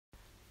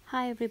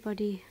Hi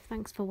everybody,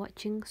 thanks for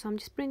watching. So I'm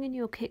just bringing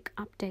you a quick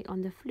update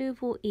on the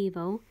Fluvo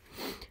Evo.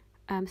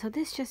 So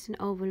this is just an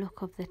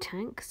overlook of the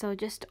tank. So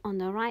just on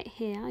the right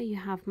here you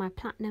have my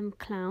platinum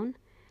clown,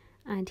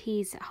 and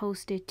he's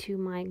hosted to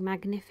my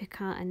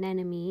Magnifica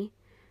anemone,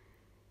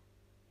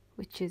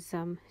 which is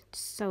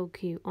so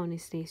cute.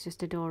 Honestly, it's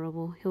just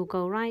adorable. He'll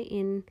go right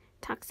in,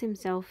 tucks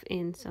himself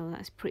in, so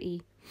that's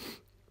pretty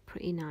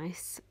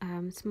nice.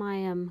 It's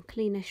my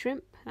cleaner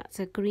shrimp. That's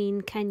a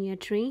green Kenya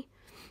tree.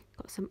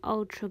 Got some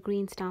ultra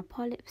green star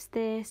polyps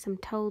there, some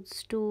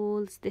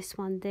toadstools. This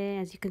one there,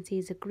 as you can see,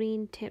 is a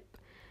green tip,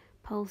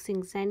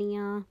 pulsing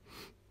xenia,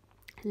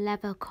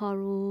 leather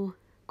coral.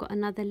 Got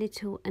another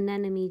little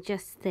anemone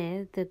just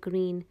there, the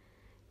green,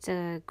 it's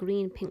a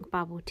green pink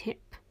bubble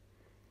tip.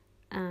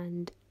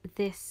 And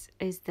this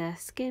is the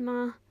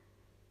skimmer.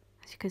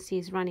 As you can see,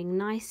 it's running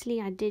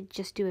nicely. I did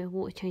just do a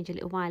water change a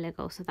little while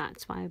ago, so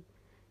that's why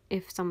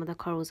if some of the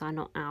corals are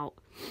not out.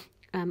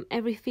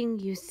 Everything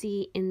you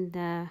see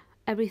in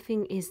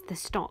everything is the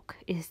stock,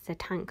 is the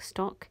tank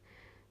stock.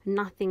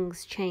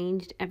 Nothing's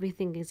changed.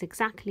 Everything is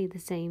exactly the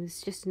same.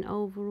 It's just an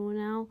overall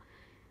now.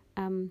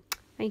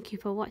 Thank you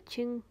for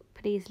watching.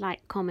 Please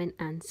like, comment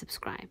and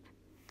subscribe.